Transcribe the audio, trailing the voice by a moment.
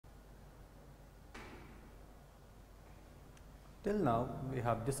Till now, we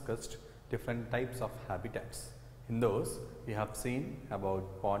have discussed different types of habitats. In those, we have seen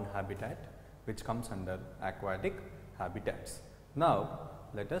about pond habitat, which comes under aquatic habitats. Now,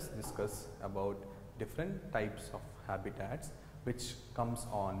 let us discuss about different types of habitats which comes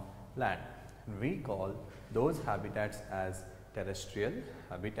on land. We call those habitats as terrestrial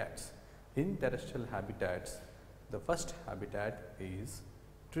habitats. In terrestrial habitats, the first habitat is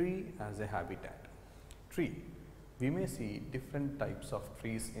tree as a habitat. Tree. We may see different types of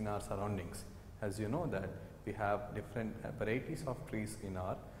trees in our surroundings. As you know that we have different varieties of trees in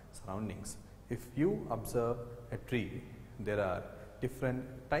our surroundings. If you observe a tree, there are different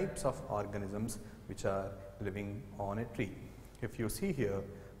types of organisms which are living on a tree. If you see here,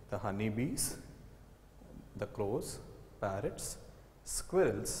 the honeybees, the crows, parrots,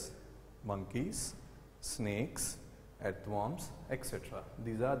 squirrels, monkeys, snakes, earthworms, etc.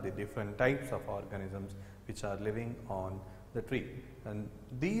 These are the different types of organisms which are living on the tree, and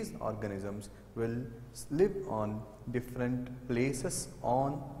these organisms will live on different places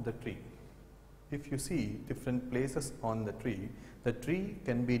on the tree. If you see different places on the tree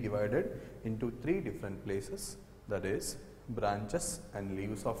can be divided into three different places, that is branches and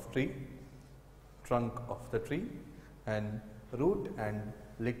leaves of tree, trunk of the tree, and root and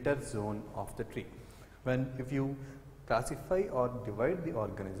litter zone of the tree. If you classify or divide the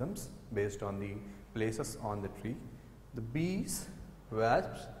organisms based on the places on the tree, the bees,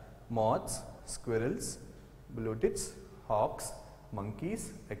 wasps, moths, squirrels, blue-tits, hawks,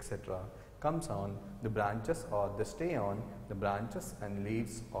 monkeys, etc. comes on the branches, or they stay on the branches and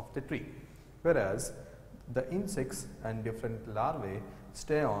leaves of the tree, whereas the insects and different larvae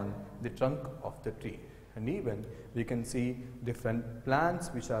stay on the trunk of the tree. And even we can see different plants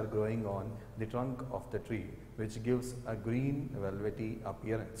which are growing on the trunk of the tree, which gives a green velvety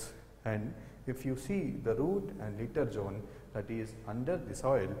appearance. And if you see the root and litter zone, that is under the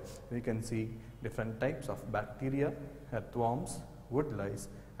soil, we can see different types of bacteria, earthworms, wood lice,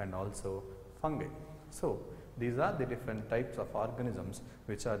 and also fungi. So these are the different types of organisms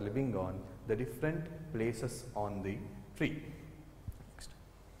which are living on the different places on the tree. Next.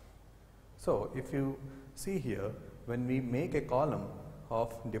 So if you see here, when we make a column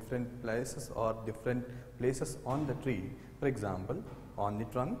of different places or different places on the tree, for example on the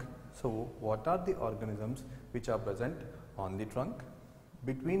trunk, so what are the organisms which are present on the trunk?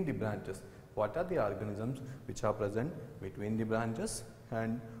 Between the branches, what are the organisms which are present between the branches?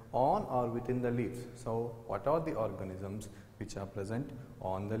 And on or within the leaves, so what are the organisms which are present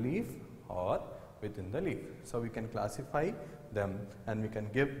on the leaf or within the leaf? So we can classify them and we can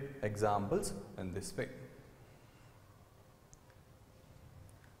give examples in this way.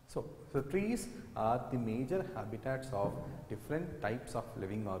 So trees are the major habitats of different types of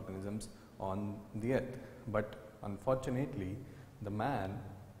living organisms on the earth, but unfortunately the man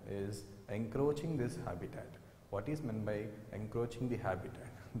is encroaching this habitat. What is meant by encroaching the habitat?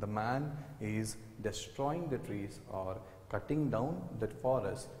 The man is destroying the trees or cutting down the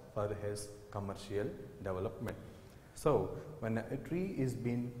forest for his commercial development. So when a tree is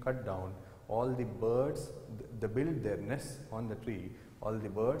being cut down, all the birds, they build their nests on the tree, all the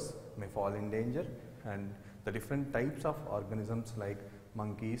birds may fall in danger, and the different types of organisms like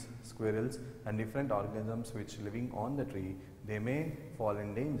monkeys, squirrels, and different organisms which living on the tree, they may fall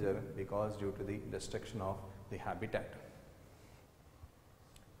in danger because due to the destruction of the habitat.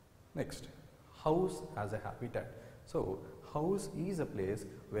 Next, house as a habitat. So house is a place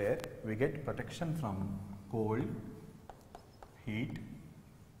where we get protection from cold, heat,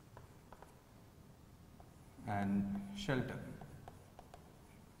 and shelter.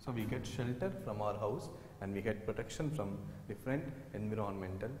 So we get shelter from our house and we get protection from different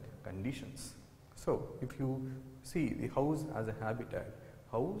environmental conditions. So if you see the house as a habitat,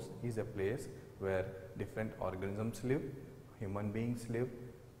 house is a place where different organisms live, human beings live,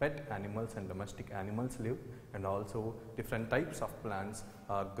 pet animals and domestic animals live, and also different types of plants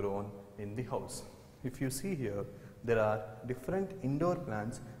are grown in the house. If you see here, there are different indoor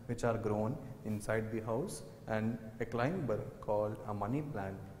plants which are grown inside the house, and a climber called a money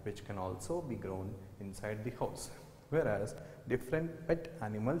plant which can also be grown inside the house, whereas different pet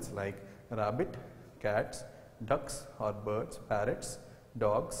animals like rabbit, cats, ducks or birds, parrots,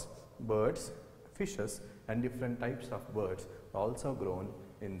 dogs, birds, fishes, and different types of birds are also grown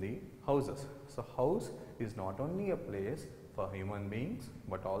in the houses. So house is not only a place for human beings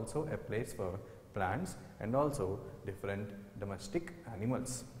but also a place for plants and also different domestic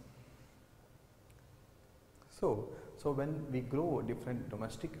animals. So when we grow different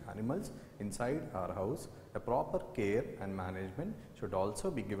domestic animals inside our house, a proper care and management should also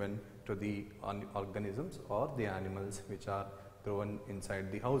be given to the organisms or the animals which are grown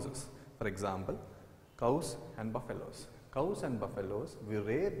inside the houses. For example, cows and buffaloes. Cows and buffaloes, we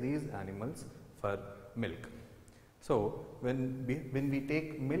rear these animals for milk. So, when we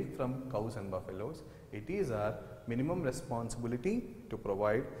take milk from cows and buffaloes, it is our minimum responsibility to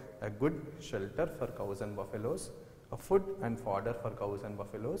provide a good shelter for cows and buffaloes, a food and fodder for cows and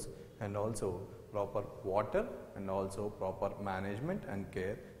buffaloes, and also proper water and also proper management and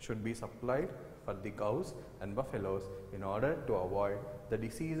care should be supplied for the cows and buffaloes in order to avoid the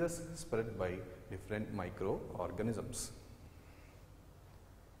diseases spread by different microorganisms.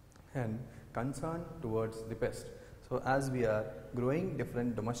 And concern towards the pest. So, as we are growing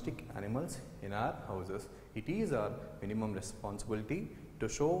different domestic animals in our houses, it is our minimum responsibility to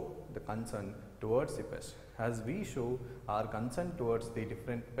show the concern towards the pest. As we show our concern towards the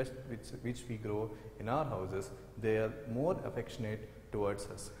different pests which we grow in our houses, they are more affectionate towards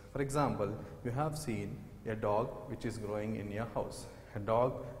us. For example, you have seen a dog which is growing in your house. A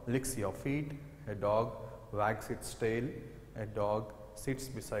dog licks your feet, a dog wags its tail, a dog sits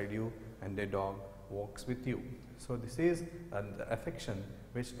beside you, and a dog walks with you. So, this is the affection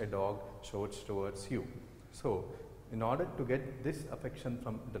which a dog shows towards you. So, in order to get this affection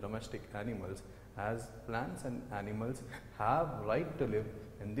from the domestic animals, as plants and animals have right to live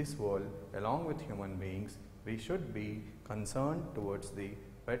in this world along with human beings, we should be concerned towards the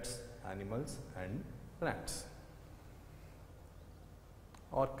pets, animals and plants.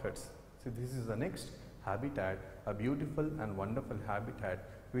 Orchids. So, this is the next habitat, a beautiful and wonderful habitat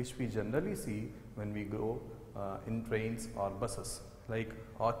which we generally see when we go in trains or buses. Like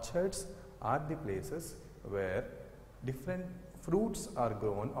orchards are the places where different fruits are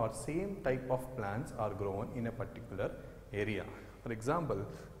grown or same type of plants are grown in a particular area. For example,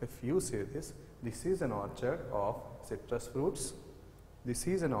 if you see this is an orchard of citrus fruits, this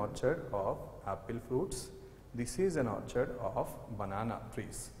is an orchard of apple fruits, this is an orchard of banana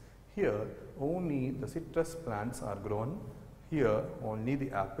trees. Here only the citrus plants are grown, here only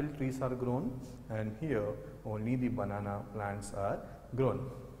the apple trees are grown, and here only the banana plants are grown.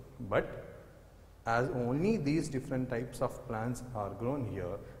 But as only these different types of plants are grown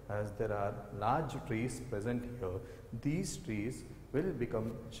here, as there are large trees present here, these trees will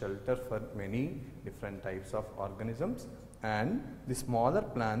become shelter for many different types of organisms and the smaller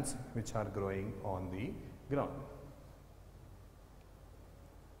plants which are growing on the ground.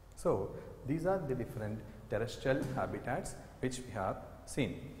 So, these are the different terrestrial habitats which we have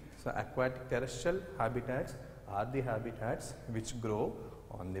seen. So, aquatic terrestrial habitats are the habitats which grow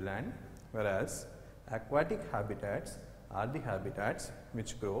on the land, whereas aquatic habitats are the habitats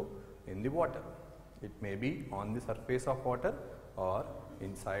which grow in the water. It may be on the surface of water or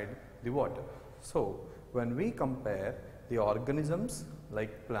inside the water. So, when we compare the organisms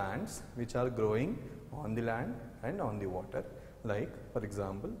like plants which are growing on the land and on the water, like for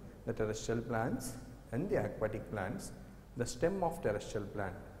example, the terrestrial plants and the aquatic plants, the stem of terrestrial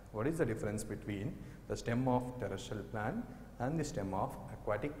plant. What is the difference between the stem of terrestrial plant and the stem of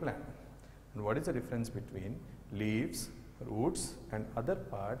aquatic plant? And what is the difference between leaves, roots and other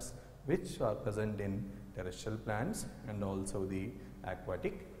parts which are present in terrestrial plants and also the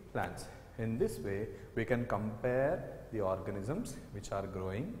aquatic plants? In this way, we can compare the organisms which are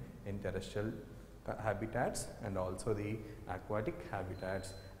growing in terrestrial habitats and also the aquatic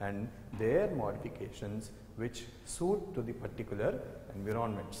habitats and their modifications which suit to the particular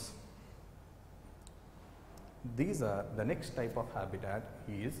environments. These are the next type of habitat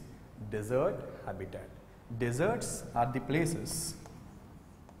is desert habitat. Deserts are the places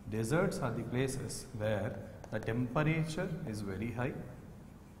where the temperature is very high,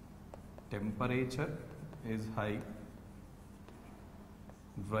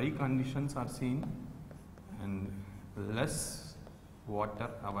 dry conditions are seen and less water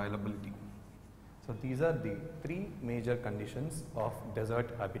availability. So, these are the three major conditions of desert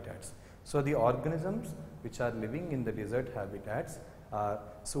habitats. So, the organisms which are living in the desert habitats are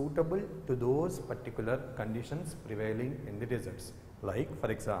suitable to those particular conditions prevailing in the deserts. Like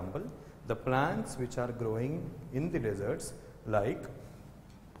for example, the plants which are growing in the deserts like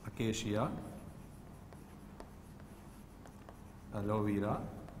acacia, aloe vera,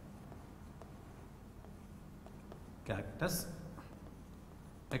 cactus,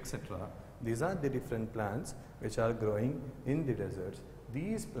 etc. These are the different plants which are growing in the deserts.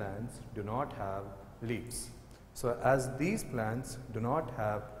 These plants do not have leaves. So, as these plants do not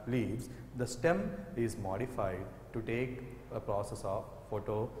have leaves, the stem is modified to take a process of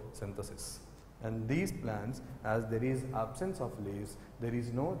photosynthesis. And these plants, as there is absence of leaves, there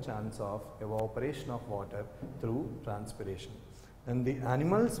is no chance of evaporation of water through transpiration. And the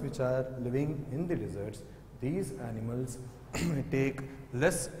animals which are living in the deserts, these animals take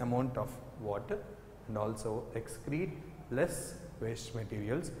less amount of water and also excrete less waste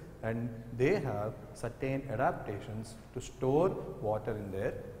materials, and they have certain adaptations to store water in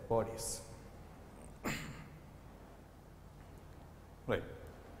their bodies. Right.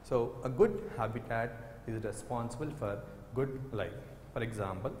 So, a good habitat is responsible for good life. For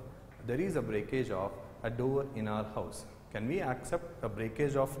example, there is a breakage of a door in our house. Can we accept a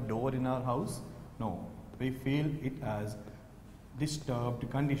breakage of door in our house? No. We feel it as disturbed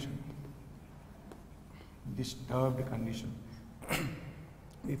condition. Disturbed condition.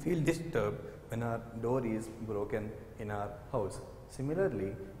 We feel disturbed when our door is broken in our house.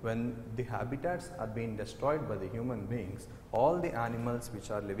 Similarly, when the habitats are being destroyed by the human beings, all the animals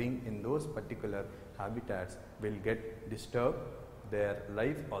which are living in those particular habitats will get disturbed, their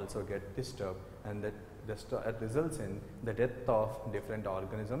life also get disturbed, and that results in the death of different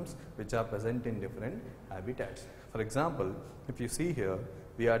organisms which are present in different habitats. For example, if you see here,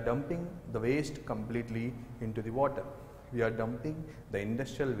 we are dumping the waste completely into the water. We are dumping the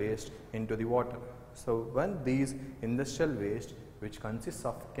industrial waste into the water. So, when these industrial waste, which consists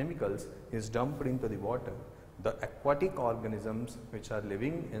of chemicals, is dumped into the water, the aquatic organisms which are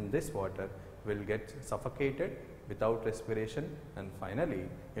living in this water will get suffocated without respiration, and finally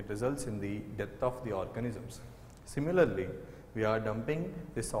it results in the death of the organisms. Similarly, we are dumping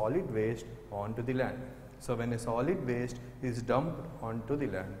the solid waste onto the land. So, when a solid waste is dumped onto the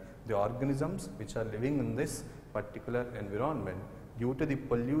land, the organisms which are living in this particular environment, due to the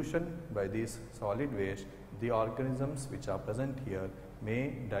pollution by this solid waste, the organisms which are present here may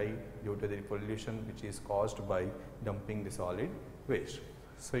die due to the pollution which is caused by dumping the solid waste.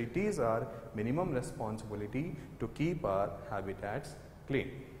 So, it is our minimum responsibility to keep our habitats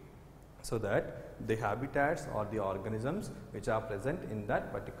clean, so that the habitats or the organisms which are present in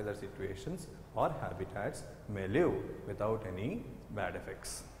that particular situations or habitats may live without any bad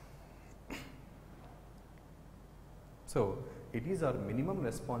effects. So, it is our minimum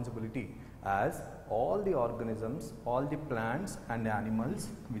responsibility, as all the organisms, all the plants and animals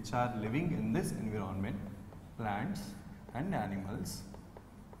which are living in this environment, plants and animals,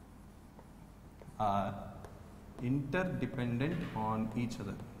 are interdependent on each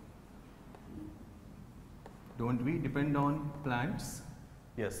other. Don't we depend on plants?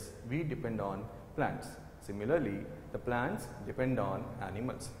 Yes, we depend on plants. Similarly, the plants depend on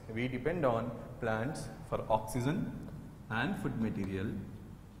animals. We depend on plants for oxygen and food material,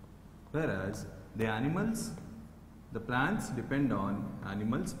 whereas the plants depend on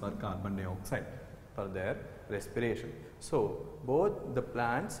animals for carbon dioxide for their respiration. So, both the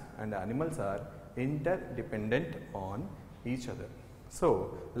plants and animals are interdependent on each other.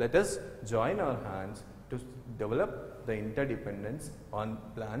 So, let us join our hands to develop the interdependence on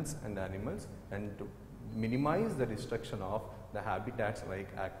plants and animals, and to minimize the destruction of the habitats like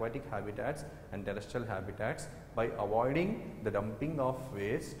aquatic habitats and terrestrial habitats by avoiding the dumping of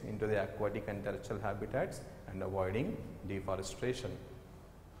waste into the aquatic and terrestrial habitats and avoiding deforestation.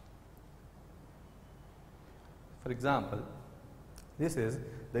 For example,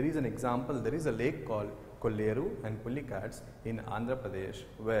 there is an example, there is a lake called Kolleru and Pulicats in Andhra Pradesh,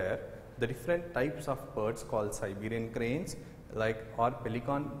 where the different types of birds called Siberian cranes or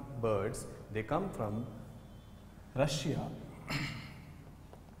pelican birds, they come from Russia.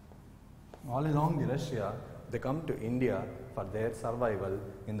 All along the Russia, they come to India for their survival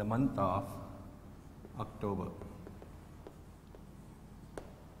in the month of October.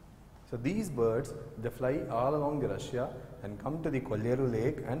 So, these birds, they fly all along the Russia and come to the Kolleru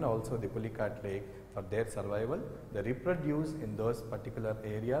lake and also the Pulicat lake for their survival. They reproduce in those particular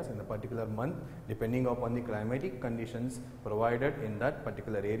areas in the particular month, depending upon the climatic conditions provided in that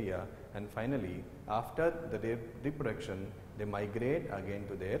particular area, and finally after the reproduction they migrate again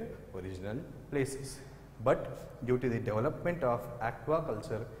to their original places. But due to the development of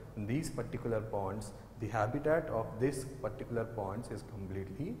aquaculture in these particular ponds, the habitat of this particular ponds is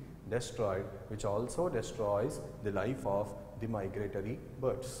completely destroyed, which also destroys the life of the migratory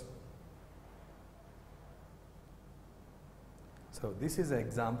birds. So, this is an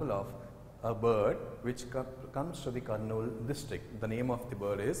example of a bird which comes to the Kurnool district. The name of the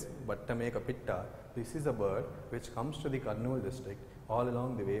bird is Vattameka pitta. This is a bird which comes to the Kurnool district all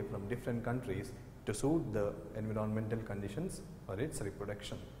along the way from different countries to suit the environmental conditions for its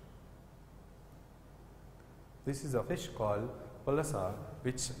reproduction. This is a fish called Polasa,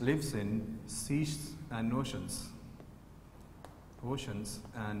 which lives in seas and oceans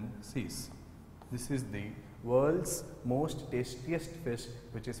and seas. This is the world's most tastiest fish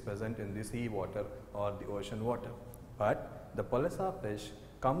which is present in the sea water or the ocean water. But the Polasa fish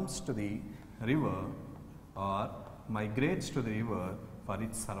comes to the river or migrates to the river for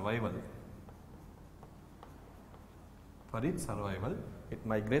its survival. For its survival, it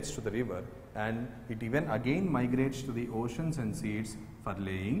migrates to the river, and it even again migrates to the oceans and seas for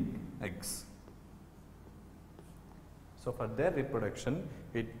laying eggs. So for their reproduction,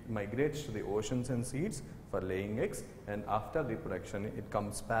 it migrates to the oceans and seas for laying eggs, and after reproduction, it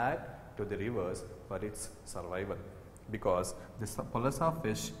comes back to the rivers for its survival, because this Palasa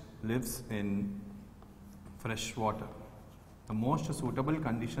fish lives in fresh water. The most suitable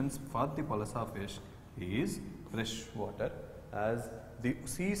conditions for the Palasa fish is fresh water, as the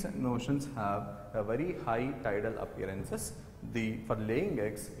seas and oceans have a very high tidal appearances. For laying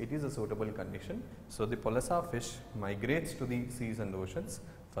eggs, it is a suitable condition. So the Palasa fish migrates to the seas and oceans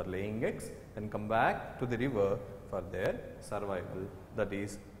for laying eggs and come back to the river for their survival, that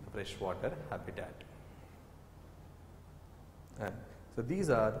is the freshwater habitat. And so these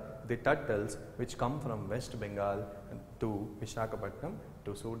are the turtles which come from West Bengal to Visakhapatnam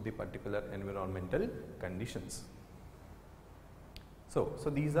to suit the particular environmental conditions. So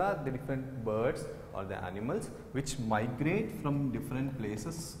these are the different birds or the animals which migrate from different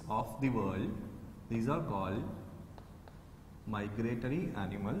places of the world. These are called migratory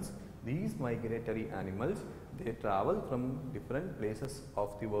animals. These migratory animals, they travel from different places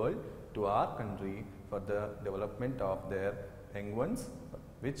of the world to our country for the development of their young ones,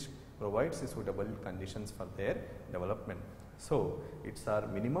 which provides the suitable conditions for their development. So it's our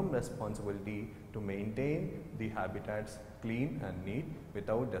minimum responsibility to maintain the habitats clean and neat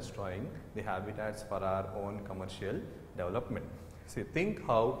without destroying the habitats for our own commercial development. See, think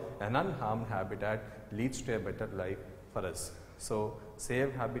how an unharmed habitat leads to a better life for us. So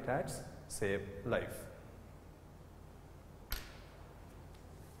save habitats, save life.